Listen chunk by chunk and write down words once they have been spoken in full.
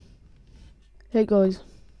Hey guys,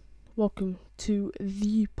 welcome to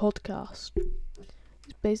the podcast.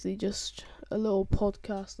 It's basically just a little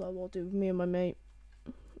podcast that I will do with me and my mate.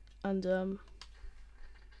 And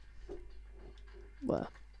well,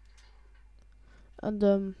 let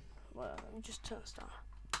me just turn this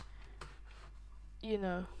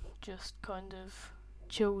down. Just kind of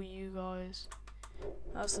chill with you guys,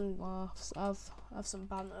 have some laughs, have some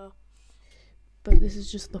banter. But this is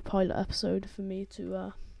just the pilot episode for me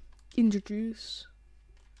to introduce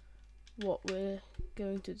what we're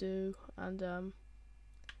going to do and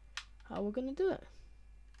how we're gonna do it.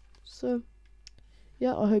 So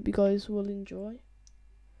yeah, I hope you guys will enjoy.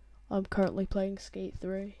 I'm currently playing Skate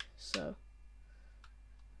 3, so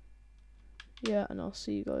yeah, and I'll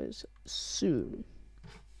see you guys soon.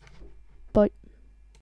 Bye.